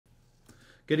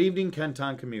Good evening,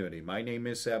 Kenton community. My name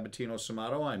is Sabatino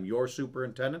Samato. I'm your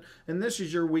superintendent, and this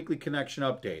is your weekly connection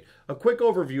update. A quick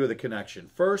overview of the connection.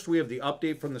 First, we have the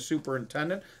update from the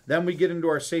superintendent. Then we get into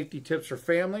our safety tips for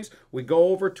families. We go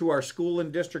over to our school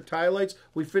and district highlights.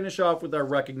 We finish off with our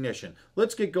recognition.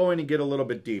 Let's get going and get a little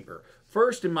bit deeper.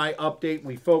 First, in my update,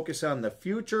 we focus on the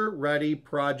Future Ready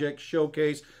Project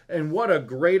Showcase, and what a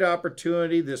great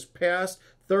opportunity this past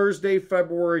Thursday,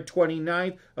 February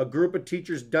 29th, a group of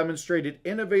teachers demonstrated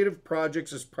innovative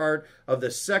projects as part of the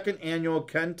second annual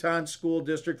Kenton School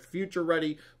District Future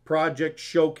Ready Project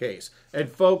Showcase. And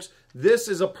folks, this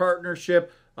is a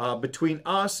partnership between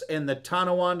us and the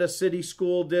Tonawanda City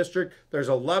School District. There's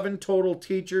 11 total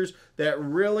teachers that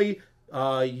really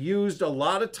used a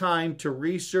lot of time to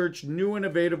research new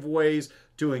innovative ways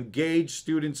to engage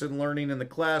students in learning in the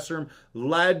classroom,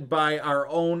 led by our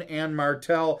own Ann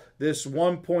Martell. This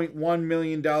 $1.1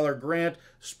 million grant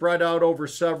spread out over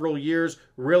several years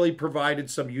really provided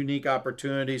some unique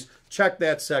opportunities. Check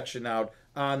that section out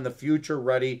on the Future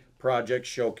Ready Project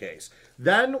Showcase.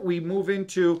 Then we move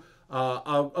into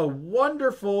a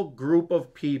wonderful group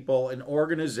of people and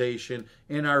organization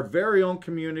in our very own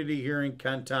community here in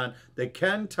Kenton, the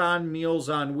Kenton Meals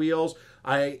on Wheels.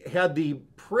 I had the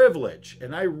privilege,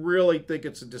 and I really think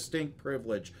it's a distinct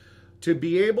privilege, to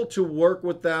be able to work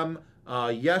with them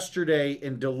yesterday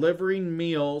in delivering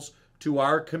meals to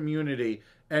our community.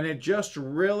 And it just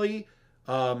really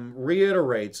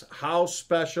reiterates how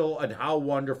special and how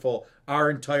wonderful our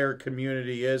entire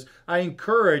community is. I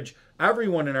encourage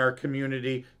everyone in our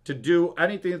community to do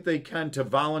anything that they can to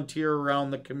volunteer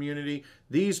around the community.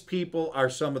 These people are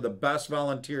some of the best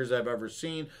volunteers I've ever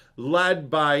seen, led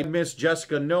by Miss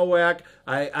Jessica Nowak.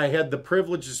 I had the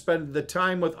privilege to spend the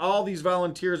time with all these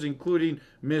volunteers, including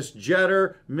Miss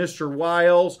Jetter, Mr.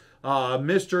 Wiles,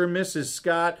 Mr. and Mrs.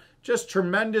 Scott, just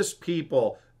tremendous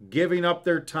people giving up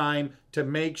their time to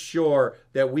make sure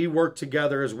that we work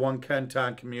together as one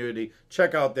Kenton community.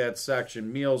 Check out that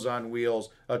section, Meals on Wheels,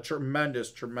 a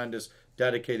tremendous, tremendous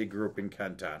dedicated group in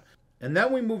Kenton. And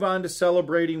then we move on to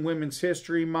celebrating Women's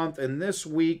History Month, and this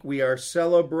week we are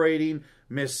celebrating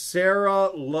Miss Sarah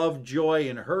Lovejoy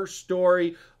and her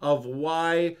story of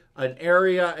why an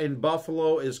area in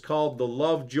Buffalo is called the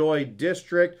Lovejoy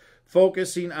District,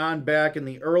 focusing on back in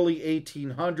the early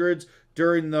 1800s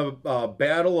during the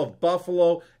Battle of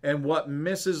Buffalo and what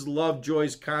Mrs.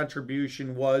 Lovejoy's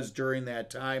contribution was during that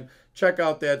time. Check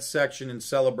out that section in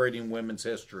Celebrating Women's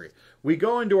History. We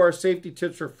go into our safety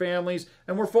tips for families,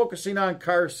 and we're focusing on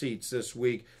car seats this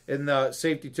week in the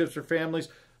safety tips for families.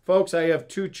 Folks, I have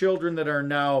two children that are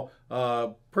now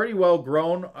pretty well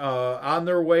grown, on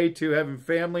their way to having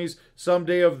families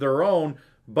someday of their own,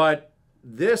 but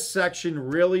this section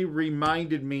really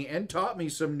reminded me and taught me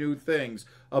some new things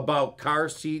about car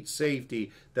seat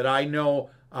safety that I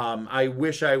know I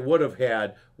wish I would have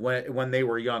had when they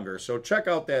were younger. So check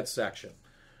out that section.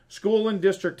 School and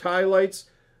district highlights.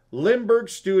 Lindbergh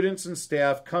students and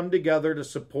staff come together to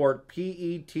support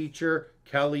PE teacher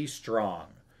Kelly Strong.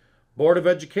 Board of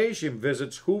Education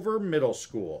visits Hoover Middle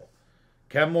School.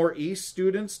 Kenmore East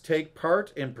students take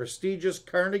part in prestigious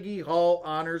Carnegie Hall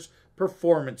Honors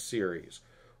Performance Series.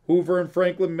 Hoover and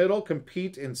Franklin Middle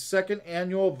compete in second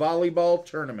annual volleyball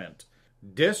tournament.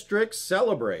 District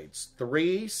celebrates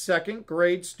 3 second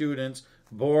grade students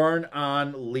born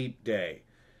on Leap Day.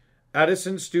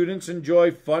 Edison students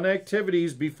enjoy fun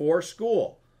activities before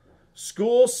school.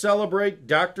 Schools celebrate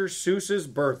Dr. Seuss's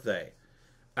birthday.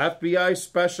 FBI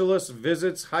specialist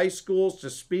visits high schools to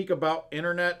speak about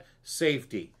internet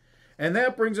safety. And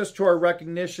that brings us to our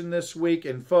recognition this week.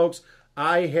 And folks,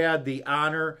 I had the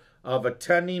honor of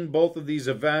attending both of these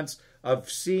events, of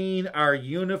seeing our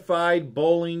unified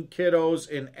bowling kiddos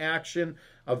in action.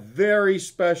 A very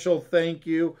special thank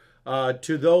you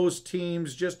to those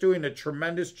teams, just doing a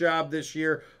tremendous job this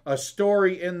year. A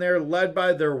story in there led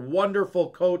by their wonderful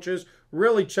coaches.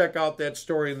 Really check out that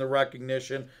story in the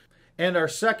recognition. And our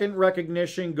second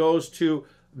recognition goes to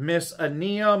Miss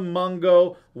Ania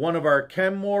Mungo, one of our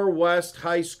Kenmore West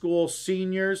High School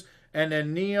seniors. And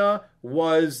Ania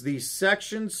was the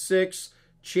Section 6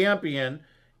 champion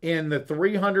in the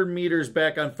 300 meters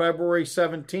back on February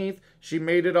 17th. She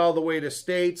made it all the way to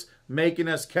states, making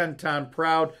us Kenton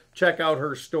proud. Check out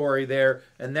her story there.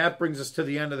 And that brings us to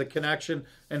the end of the connection.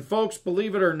 And folks,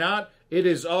 believe it or not, it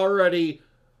is already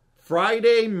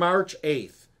Friday, March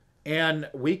 8th. And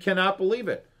we cannot believe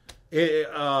it.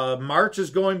 March is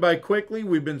going by quickly.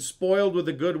 We've been spoiled with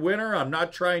a good winter. I'm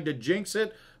not trying to jinx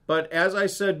it. But as I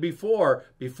said before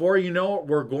you know it,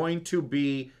 we're going to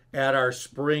be at our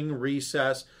spring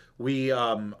recess. We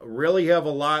really have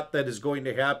a lot that is going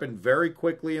to happen very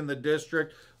quickly in the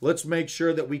district. Let's make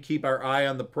sure that we keep our eye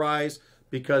on the prize,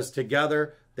 because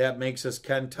together that makes us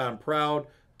Kenton proud.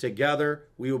 Together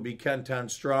we will be Kenton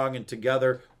strong, and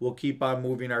together we'll keep on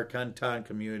moving our Kenton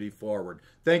community forward.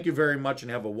 Thank you very much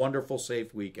and have a wonderful,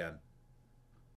 safe weekend.